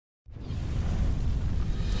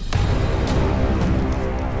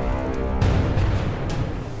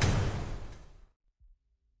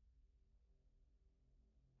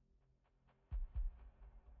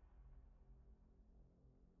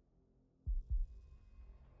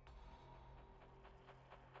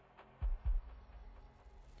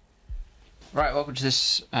Right, welcome to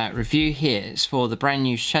this review here. It's for the brand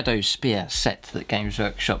new Shadowspear set that Games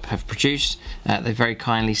Workshop have produced. They very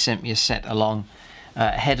kindly sent me a set along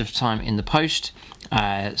ahead of time in the post.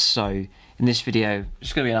 So in this video,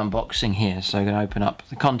 it's going to be an unboxing here. So I'm going to open up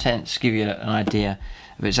the contents, give you an idea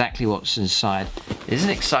of exactly what's inside. It is an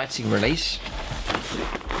exciting release,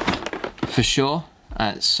 for sure.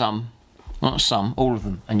 All of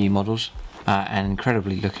them are new models and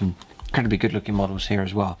incredibly good looking models here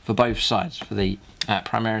as well, for both sides, for the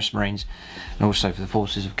Primaris Marines and also for the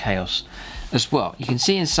Forces of Chaos as well. You can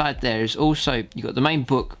see inside there is also, you've got the main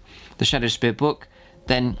book, the Shadowspear book,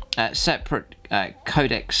 then separate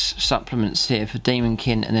codex supplements here for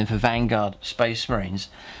Demonkin and then for Vanguard Space Marines.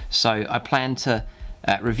 So I plan to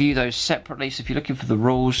review those separately, so if you're looking for the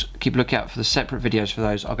rules, keep a lookout for the separate videos for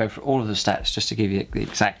those. I'll go through all of the stats just to give you the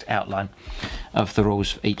exact outline of the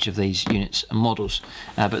rules for each of these units and models.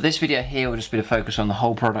 But this video here will just be to focus on the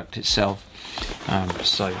whole product itself,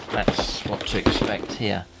 so that's what to expect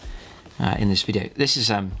here in this video. This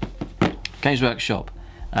is Games Workshop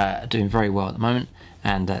doing very well at the moment,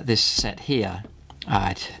 and this set here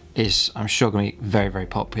is, I'm sure, going to be very, very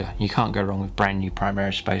popular. You can't go wrong with brand new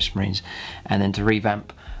Primaris Space Marines, and then to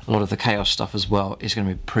revamp a lot of the Chaos stuff as well is going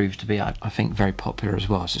to be proved to be, I think, very popular as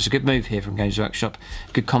well. So it's a good move here from Games Workshop,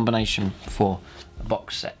 good combination for a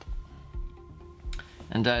box set.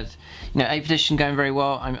 And you know, 8th edition going very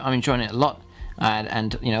well. I'm enjoying it a lot,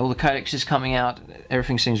 and you know, all the codexes coming out,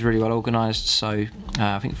 everything seems really well organised. So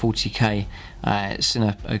I think 40K it's in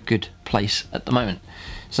a good place at the moment.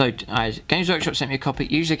 So Games Workshop sent me a copy.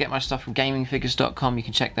 Usually I get my stuff from gamingfigures.com. You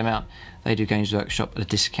can check them out. They do Games Workshop at a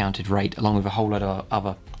discounted rate, along with a whole lot of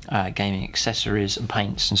other gaming accessories and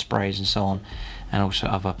paints and sprays and so on, and also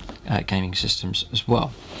other gaming systems as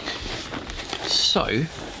well. So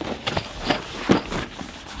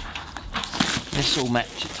this all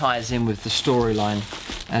ties in with the storyline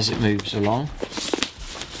as it moves along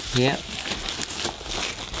here.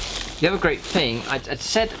 The other great thing, I'd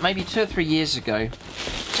said maybe 2 or 3 years ago,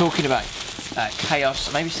 talking about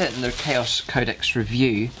Chaos, maybe said it in the Chaos Codex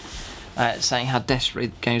review, saying how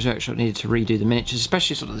desperately Games Workshop needed to redo the miniatures,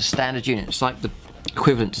 especially sort of the standard units, like the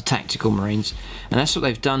equivalent to Tactical Marines, and that's what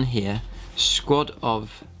they've done here. Squad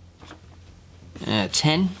of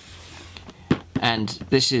 10, and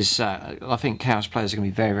this is, I think Chaos players are going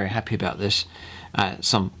to be very, very happy about this.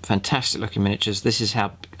 Some fantastic looking miniatures. This is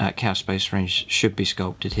how Chaos Space Marines should be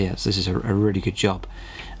sculpted here. So this is a really good job,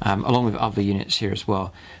 along with other units here as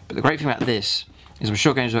well. But the great thing about this is I'm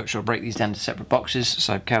sure Games Workshop will break these down into separate boxes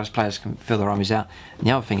so Chaos players can fill their armies out. And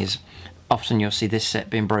the other thing is, often you'll see this set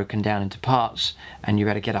being broken down into parts, and you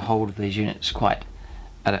better get a hold of these units quite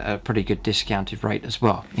at a pretty good discounted rate as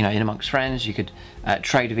well. You know, in amongst friends, you could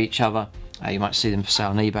trade with each other. You might see them for sale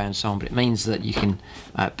on eBay and so on, but it means that you can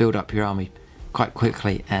build up your army quite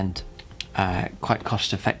quickly and quite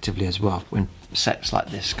cost effectively as well when sets like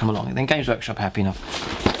this come along. And then Games Workshop are happy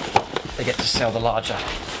enough, they get to sell the larger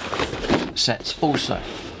sets also.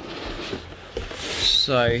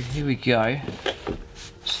 So here we go.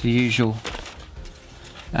 It's the usual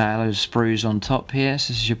load of sprues on top here.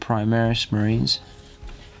 So this is your Primaris Marines.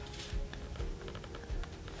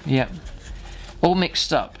 Yep, all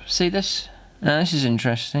mixed up. See this? This is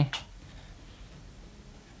interesting.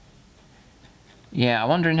 Yeah, I'm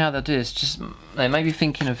wondering how they'll do this. Just, they may be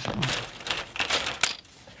thinking of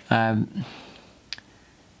how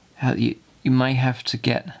you may have to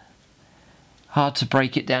get hard to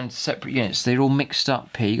break it down into separate units. They're all mixed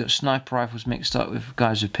up here. You've got sniper rifles mixed up with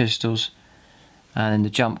guys with pistols, and then the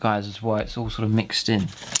jump guys as well. It's all sort of mixed in.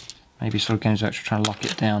 Maybe sort of Games Workshop trying to lock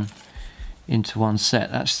it down into one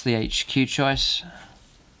set. That's the HQ choice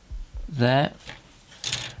there.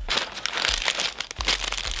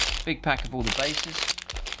 Big pack of all the bases,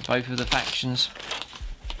 both of the factions.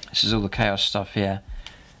 This is all the Chaos stuff here.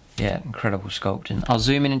 Yeah, incredible sculpting. I'll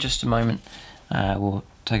zoom in just a moment. We'll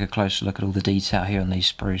take a closer look at all the detail here on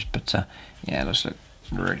these sprues, but yeah, let's look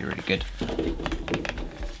really, really good.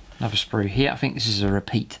 Another sprue here. I think this is a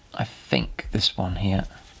repeat. I think this one here.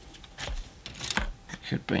 It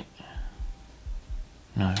could be.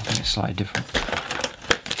 No, I think it's slightly different.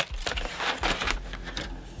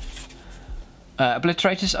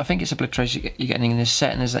 Obliterators, I think it's Obliterators you're getting in this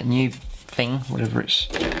set, and there's that new thing, whatever it's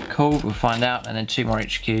called, we'll find out, and then 2 more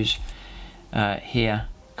HQs here.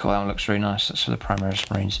 Cool, that one looks really nice. That's for the Primaris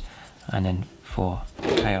Marines, and then for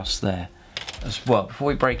Chaos there as well. Before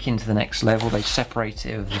we break into the next level, they separate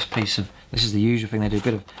it with this piece of, this is the usual thing, they do a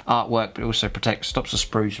bit of artwork, but it also stops the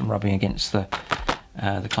sprues from rubbing against the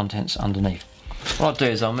contents underneath. What I'll do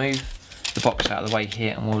is I'll move the box out of the way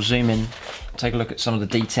here, and we'll zoom in, take a look at some of the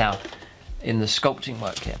detail in the sculpting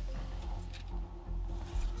work here.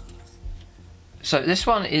 So this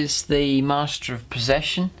one is the Master of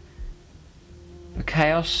Possession for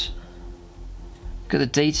Chaos. Look at the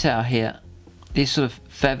detail here. These sort of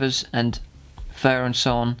feathers and fur and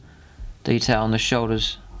so on. Detail on the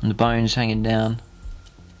shoulders and the bones hanging down.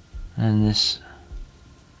 And this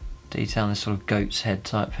detail on this sort of goat's head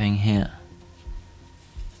type thing here.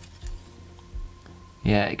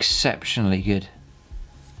 Yeah, exceptionally good.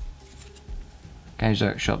 Games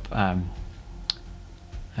Workshop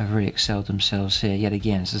have really excelled themselves here yet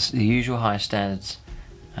again. So it's the usual high standards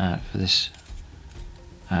for this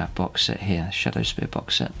box set here, Shadowspear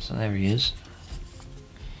box set. So there he is.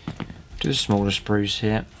 Do the smaller sprues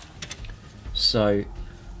here. So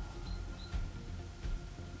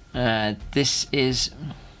this is,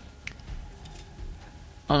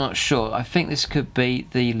 I'm not sure. I think this could be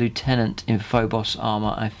the Lieutenant in Phobos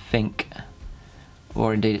armor, I think.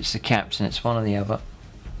 Or indeed it's the Captain, it's one or the other.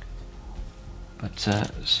 But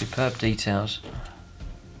superb details.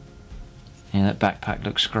 Yeah, that backpack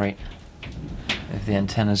looks great. With the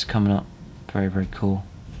antennas coming up. Very, very cool.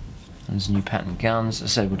 And there's new pattern guns.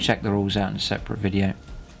 As I said, we'll check the rules out in a separate video.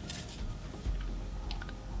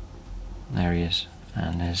 There he is.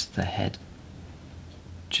 And there's the head.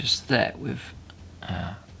 Just there with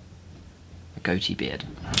a goatee beard.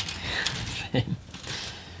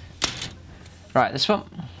 Right, this one.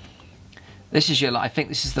 This is your, I think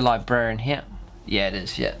this is the librarian here. Yeah, it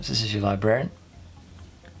is, yeah. This is your librarian.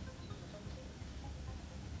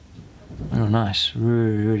 Oh, nice.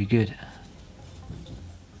 Really, really good.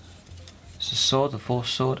 It's the sword, the force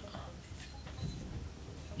sword.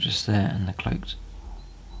 Just there, and the cloaked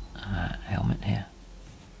helmet here.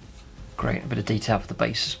 Great, a bit of detail for the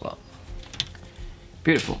base as well.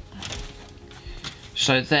 Beautiful.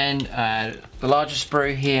 So then, the larger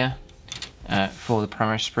sprue here for the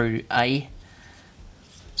primary sprue A.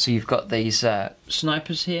 So you've got these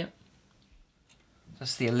snipers here.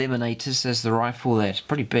 That's the eliminators. There's the rifle there. It's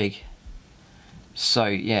pretty big. So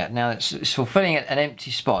yeah, now it's fulfilling an empty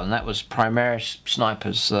spot, and that was Primaris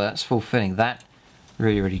snipers. So that's fulfilling that.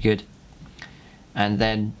 Really, really good. And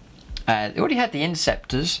then they already had the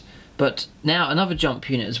Inceptors, but now another jump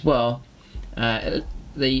unit as well. The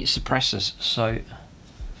suppressors. So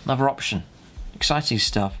another option. Exciting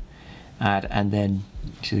stuff. And then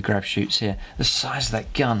you see the grab shoots here. The size of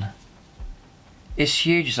that gun. It's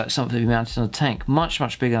huge. It's like something to be mounted on a tank. Much,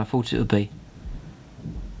 much bigger than I thought it would be.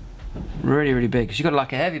 Really, really big. Because you've got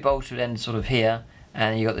like a heavy bolted end sort of here,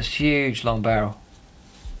 and you've got this huge long barrel.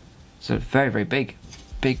 So very, very big.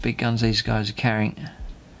 Big, big guns these guys are carrying.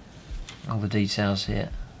 All the details here.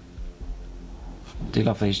 Do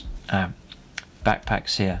love these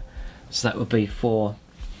backpacks here. So that would be for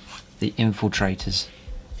the infiltrators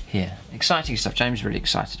here. Exciting stuff. James is really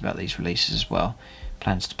excited about these releases as well.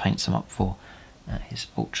 Plans to paint some up for his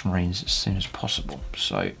Ultramarines as soon as possible.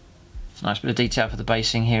 So nice bit of detail for the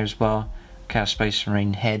basing here as well. Chaos Space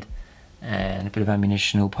Marine head and a bit of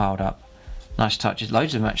ammunition all piled up. Nice touches.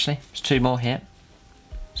 Loads of them actually. There's two more here.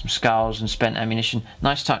 Some skulls and spent ammunition.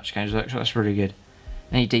 Nice touch, Games Workshop. That's really good.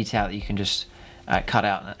 Any detail that you can just cut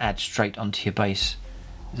out and add straight onto your base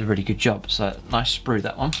is a really good job. So nice sprue,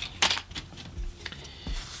 that one.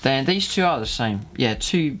 Then these two are the same. Yeah,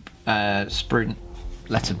 two sprue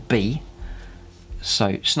letter B.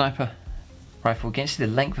 So sniper rifle. Again, see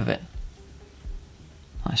the length of it.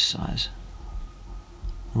 Nice size.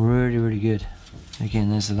 Really, really good. Again,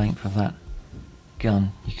 there's the length of that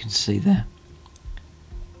gun. You can see there.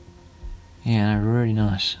 Yeah, no, really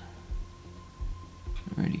nice.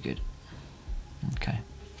 Really good. Okay,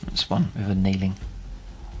 that's one with a kneeling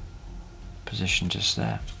position just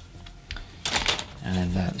there.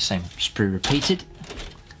 And then the same sprue repeated.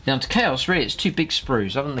 Now to Chaos, really it's two big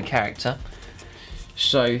sprues other than the character.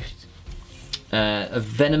 So a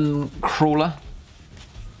Venom Crawler.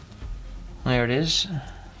 There it is.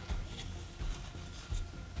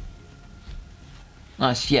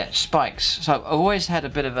 Nice, yeah, spikes. So I've always had a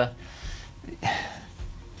bit of a...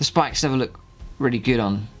 The spikes never look really good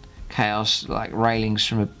on Chaos, like railings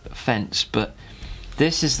from a fence, but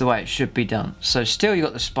this is the way it should be done. So still you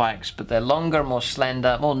got the spikes, but they're longer, more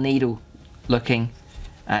slender, more needle looking.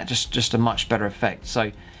 Just a much better effect.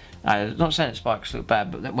 So not saying that spikes look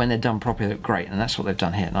bad, but when they're done properly they look great, and that's what they've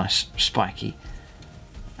done here. Nice spiky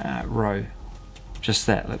row just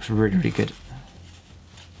there. It looks really, really good.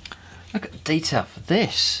 Look at the detail for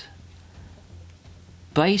this.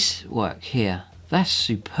 Base work here. That's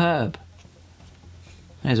superb.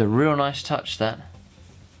 There's a real nice touch, that.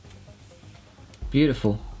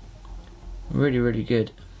 Beautiful. Really, really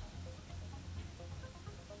good.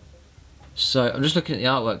 So I'm just looking at the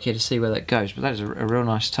artwork here to see where that goes, but that is a real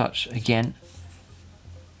nice touch again.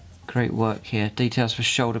 Great work here. Details for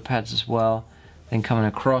shoulder pads as well. Then coming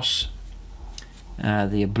across,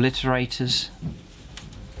 the obliterators.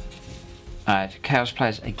 Chaos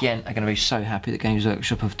players again are going to be so happy that Games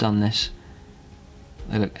Workshop have done this.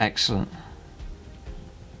 They look excellent.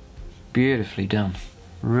 Beautifully done.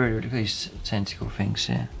 Really, really, these tentacle things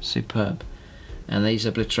here. Superb. And these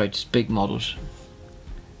obliterators, big models.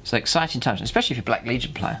 So exciting times, especially if you're a Black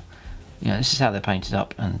Legion player. You know, this is how they're painted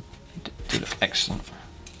up and do look excellent.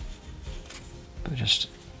 But just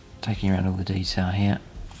taking around all the detail here.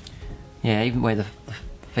 Yeah, even where the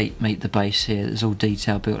feet meet the base here, there's all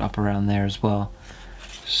detail built up around there as well.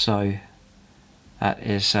 So that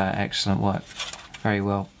is excellent work. Very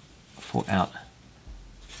well thought out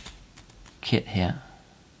kit here.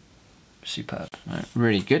 Superb. Right,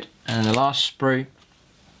 really good. And the last sprue,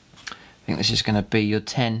 I think this is going to be your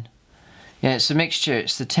 10. Yeah, it's a mixture.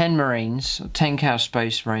 It's the 10 Marines, 10 Chaos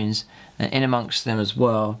Space Marines, and in amongst them as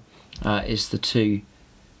well is the 2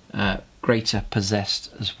 Greater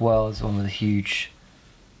Possessed as well. There's one with a huge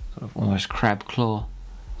sort of almost crab claw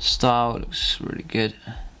style. It looks really good.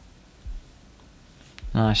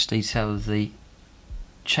 Nice detail of the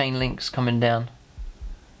chain links coming down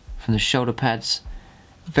from the shoulder pads.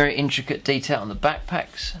 Very intricate detail on the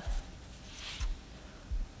backpacks.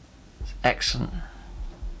 It's excellent.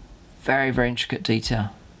 Very, very intricate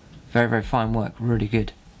detail. Very, very fine work. Really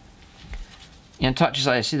good. You know, touches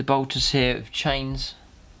like this. See the bolters here with chains.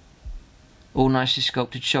 All nicely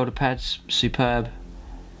sculpted shoulder pads. Superb.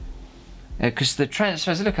 Because the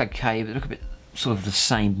transfers, they look okay, but they look a bit sort of the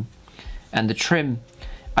same. And the trim,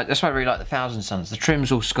 that's why I really like the Thousand Suns. The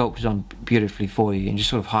trim's all sculpted on beautifully for you, and just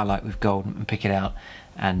sort of highlight with gold and pick it out.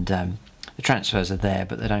 And the transfers are there,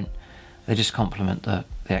 but they just complement the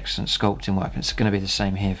excellent sculpting work. And it's going to be the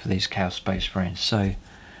same here for these Chaos Space Marines. So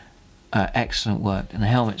excellent work, and the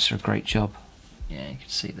helmets are a great job. Yeah, you can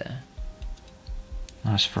see there.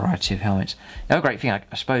 Nice variety of helmets. The other great thing, I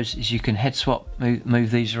suppose, is you can head swap,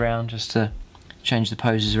 move these around just to change the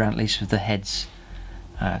poses around, at least with the heads,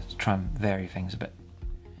 to try and vary things a bit.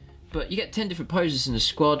 But you get 10 different poses in the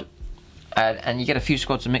squad, and you get a few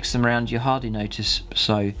squads to mix them around. You hardly notice.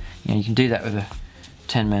 So you know, you can do that with a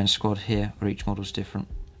 10-man squad here, where each model's different.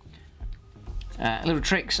 Little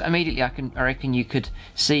tricks immediately. I reckon you could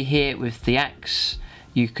see here with the axe,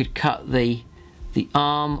 you could cut the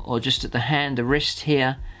arm or just at the hand, the wrist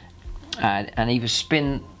here, and either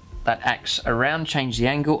spin that axe around, change the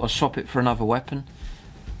angle, or swap it for another weapon.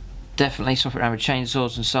 Definitely swap it around with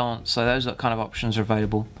chainsaws and so on. So those kind of options are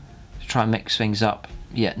available to try and mix things up.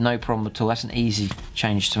 Yeah, no problem at all. That's an easy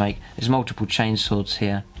change to make. There's multiple chainsaws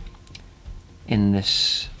here in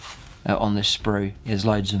this on this sprue. There's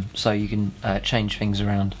loads of them, so you can change things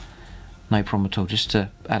around. No problem at all. Just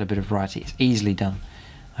to add a bit of variety. It's easily done,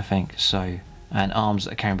 I think. So. And arms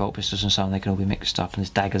that are carrying bolt pistols and so on, they can all be mixed up. And there's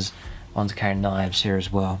daggers, ones carrying knives here as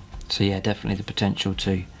well. So yeah, definitely the potential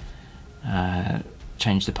to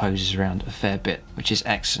change the poses around a fair bit, which is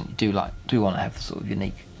excellent. You do want to have the sort of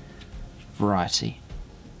unique variety.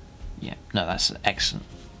 Yeah, no, that's excellent.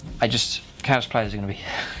 Chaos players are going to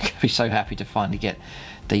be so happy to finally get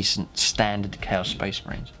decent standard Chaos Space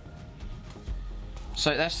Marines.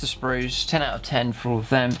 So that's the sprues. 10 out of 10 for all of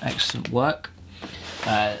them. Excellent work.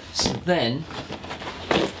 So then,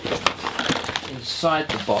 inside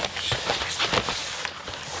the box,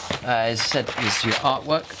 as I said, is your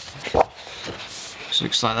artwork. So it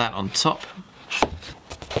looks like that on top,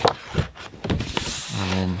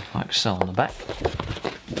 and then like so on the back.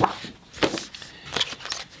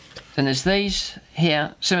 Then there's these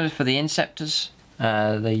here, similar for the Inceptors,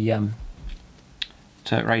 to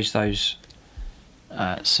raise those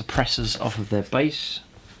suppressors off of their base.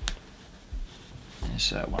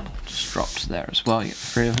 There's one just dropped there as well. You get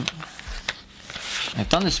 3 of them. I've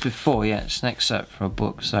done this before. Yeah, it's an excerpt from a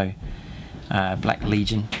book. So Black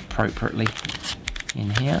Legion appropriately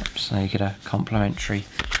in here. So you get a complimentary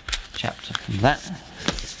chapter from that.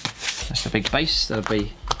 That's the big base. That'll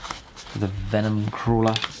be the Venom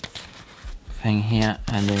Crawler thing here,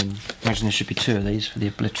 and then imagine there should be 2 of these for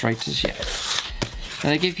the obliterators. Yeah.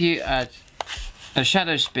 And they give you a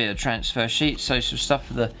Shadowspear transfer sheet, so some stuff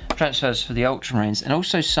for the transfers for the Ultramarines, and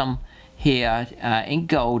also some here in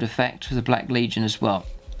gold effect for the Black Legion as well,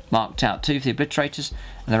 marked out. 2 for the obliterators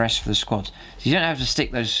and the rest for the squads. So you don't have to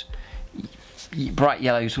stick those bright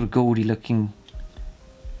yellow sort of gaudy looking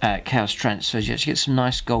Chaos transfers. You actually get some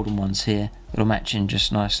nice golden ones here that'll match in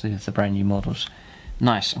just nicely with the brand new models.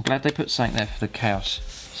 Nice. I'm glad they put something there for the Chaos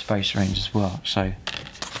Space Marines as well. So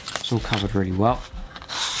it's all covered really well.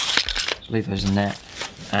 Leave those in there,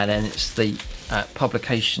 and then it's the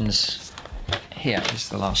publications here is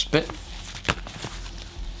the last bit.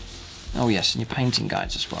 Oh yes, and your painting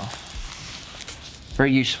guides as well.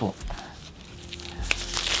 Very useful.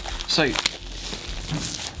 So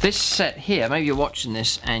this set here, maybe you're watching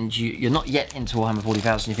this and you're not yet into Warhammer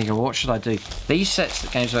 40,000, you're thinking, well, what should I do? These sets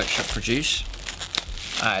that Games Workshop produce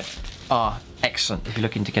are excellent if you're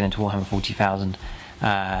looking to get into Warhammer 40,000.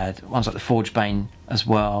 Ones like the Forge Bane as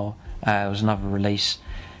well, was another release.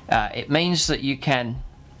 It means that you can,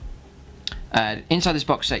 inside this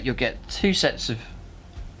box set, you'll get 2 sets of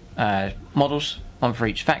models, one for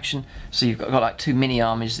each faction. So you've got like 2 mini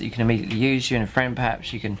armies that you can immediately use. You and a friend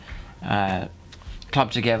perhaps, you can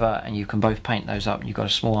club together and you can both paint those up and you've got a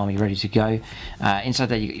small army ready to go. Inside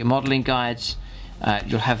there you get your modelling guides,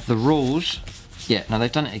 you'll have the rules. Yeah, no,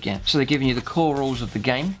 they've done it again. So they're giving you the core rules of the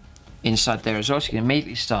game inside there as well, so you can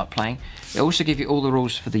immediately start playing. They also give you all the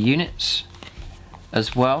rules for the units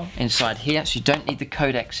as well inside here, so you don't need the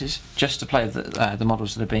codexes just to play the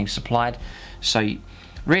models that are being supplied. So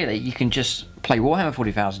really you can just play Warhammer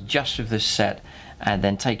 40,000 just with this set and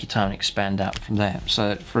then take your time and expand out from there.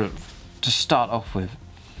 So to start off with,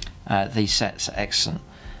 these sets are excellent,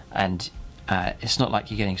 and it's not like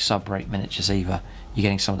you're getting sub-rate miniatures either. You're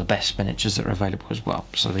getting some of the best miniatures that are available as well.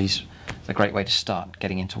 So these are a great way to start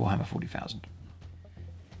getting into Warhammer 40,000.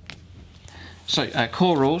 So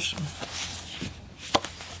core rules,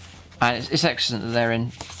 it's excellent that they're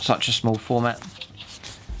in such a small format.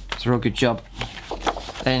 It's a real good job.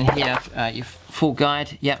 Then here your full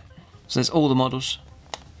guide. Yep. So there's all the models.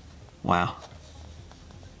 Wow.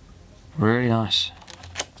 Really nice.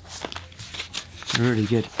 Really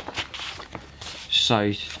good.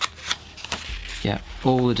 So yeah,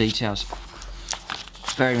 all the details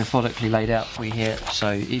very methodically laid out for you here.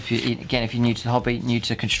 So if you're new to the hobby, new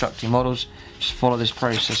to constructing models, just follow this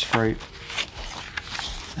process through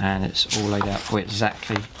and it's all laid out for you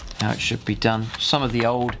exactly how it should be done.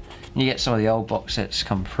 You get some of the old box sets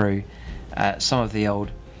come through, some of the old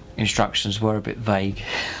instructions were a bit vague.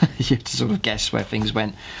 You have to sort of guess where things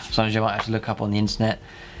went. Sometimes you might have to look up on the internet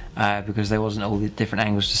because there wasn't all the different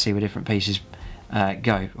angles to see where different pieces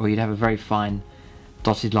go, or you'd have a very fine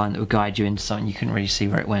dotted line that would guide you into something you couldn't really see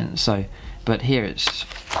where it went. So, but here it's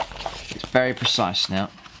very precise now,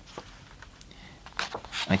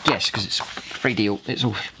 I guess, because it's 3D. It's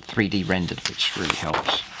all 3D rendered, which really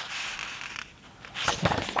helps.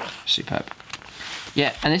 Yeah, superb.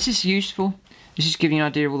 Yeah, and this is useful. This is giving you an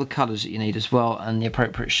idea of all the colours that you need as well, and the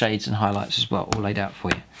appropriate shades and highlights as well, all laid out for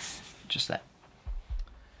you. Just there.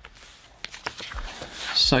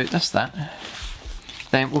 So that's that.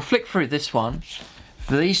 Then we'll flick through this one.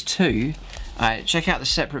 For these two, check out the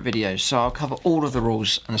separate videos. So I'll cover all of the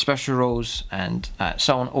rules and the special rules and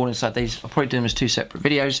so on, all inside these. I'll probably do them as 2 separate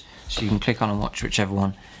videos, so you can click on and watch whichever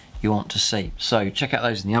one you want to see. So check out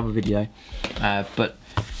those in the other video. For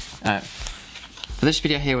this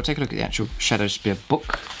video here, we'll take a look at the actual Shadowspear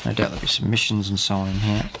book. No doubt there'll be some missions and so on in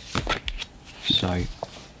here. So,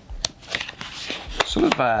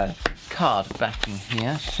 sort of card backing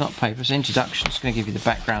here. It's not paper, it's an introduction. It's going to give you the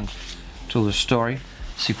background to all the story.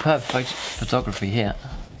 Superb photography here.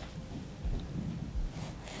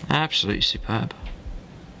 Absolutely superb.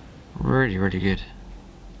 Really, really good.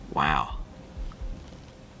 Wow.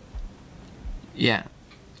 Yeah,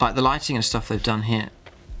 like the lighting and stuff they've done here.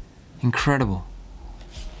 Incredible.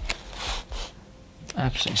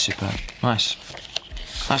 Absolutely superb. Nice.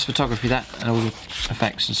 Nice photography, that, and all the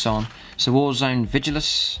effects and so on. So Warzone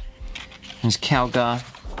Vigilus. There's Calgar.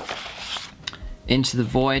 Into the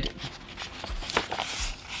Void.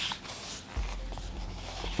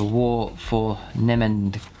 The War for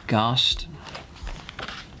Nemendgast.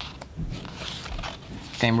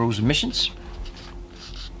 Game rules and missions.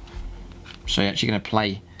 So you're actually going to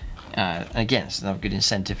play, again, it's another good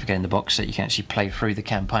incentive for getting the box set. You can actually play through the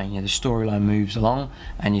campaign. You know, the storyline moves along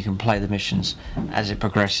and you can play the missions as it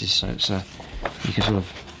progresses. So it's you can sort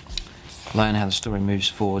of learn how the story moves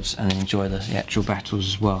forwards and then enjoy the actual battles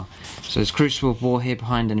as well. So there's Crucible of War here,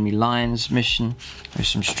 behind enemy lines mission. There's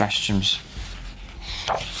some stratagems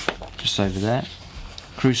just over there.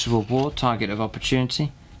 Crucible of War, target of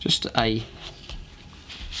opportunity. Just a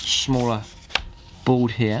smaller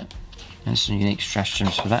board here. And some unique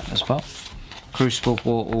stratagems for that as well. Crucible of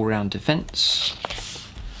War all-round defense.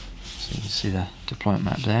 So you can see the deployment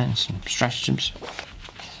map there and some stratagems.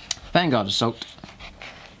 Vanguard Assault.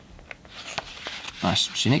 Nice,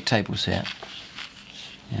 some unique tables here.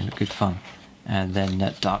 Yeah, good fun. And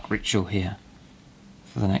then Dark Ritual here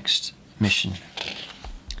for the next mission.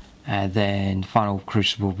 And then final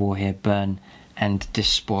Crucible of War here, Burn and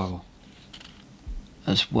Despoil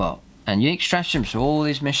as well. And unique stratagems for all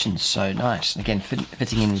these missions, so nice. And again,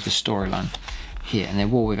 fitting in with the storyline here, and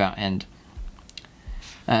then War Without End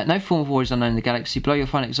No form of war is unknown in the galaxy. Below you'll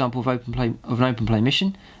find an example of an open play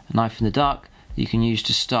mission, a knife in the dark, that you can use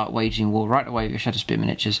to start waging war right away with your Shadowspear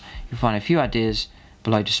miniatures. You'll find a few ideas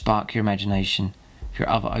below to spark your imagination for your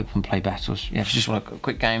other open play battles. Yeah, if you just want a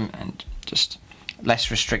quick game and just less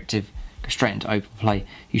restrictive, go straight into open play,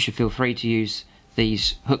 you should feel free to use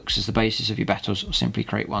these hooks as the basis of your battles, or simply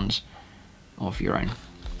create ones of your own.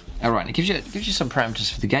 Alright, it gives you some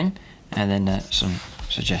parameters for the game, and then some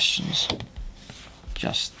suggestions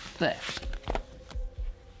just there.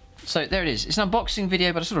 So there it is. It's an unboxing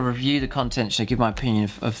video, but I sort of review the content, so I give my opinion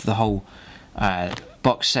of the whole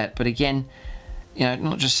box set. But again, you know,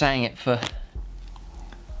 not just saying it for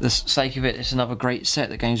the sake of it. It's another great set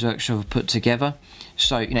that Games Workshop have put together.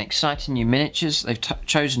 So, you know, exciting new miniatures. They've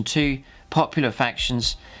chosen 2 popular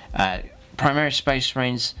factions, Primaris Space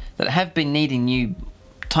Marines, that have been needing new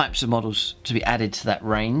types of models to be added to that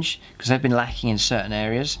range, because they've been lacking in certain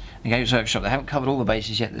areas. And Games Workshop, they haven't covered all the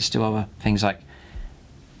bases yet. There's still other things like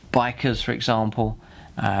bikers, for example,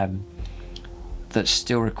 that's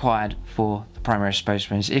still required for the Primaris Space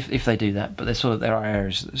Marines, if they do that. But there are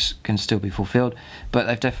areas that can still be fulfilled. But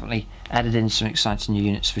they've definitely added in some exciting new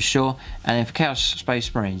units for sure. And then for Chaos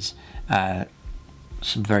Space Marines,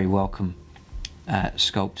 some very welcome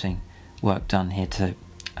sculpting work done here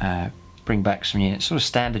to bring back some units, sort of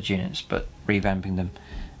standard units, but revamping them,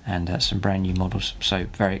 and some brand new models. So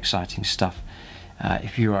very exciting stuff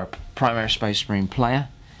if you are a Primaris Space Marine player,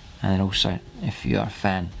 and then also if you are a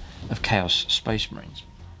fan of Chaos Space Marines.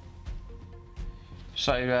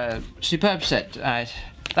 So superb set.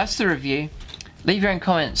 That's the review. Leave your own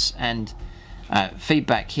comments and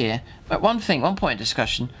feedback here. But one point of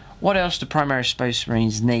discussion: what else do Primaris Space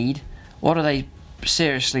Marines need? What are they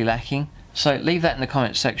seriously lacking? So leave that in the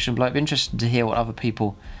comments section below. I'd be interested to hear what other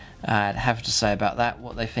people have to say about that,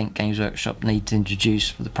 what they think Games Workshop need to introduce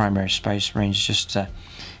for the Primaris Space Marines. Just you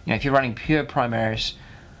know, if you're running pure Primaris,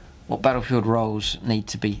 what battlefield roles need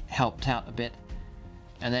to be helped out a bit,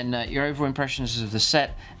 and then your overall impressions of the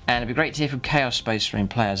set. And it'd be great to hear from Chaos Space Marine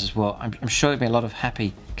players as well. I'm sure there'll be a lot of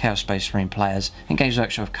happy Chaos Space Marine players. I think Games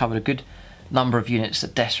Workshop have covered a good number of units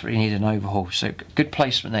that desperately need an overhaul, so good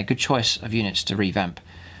placement there, good choice of units to revamp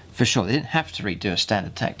for sure. They didn't have to redo a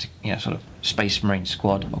standard tactic, you know, sort of Space Marine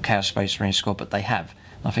squad or Chaos Space Marine squad, but they have.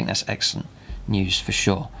 I think that's excellent news for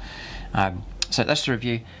sure. So that's the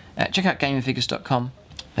review. Check out gamingfigures.com.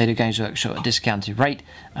 They do Games Workshop at a discounted rate,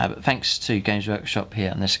 but thanks to Games Workshop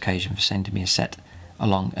here on this occasion for sending me a set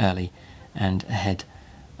along early and ahead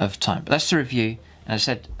of time. But that's the review. And as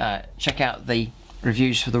I said, check out the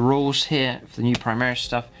reviews for the rules here, for the new Primaris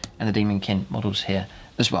stuff, and the Demonkin models here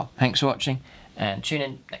as well. Thanks for watching, and tune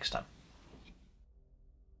in next time.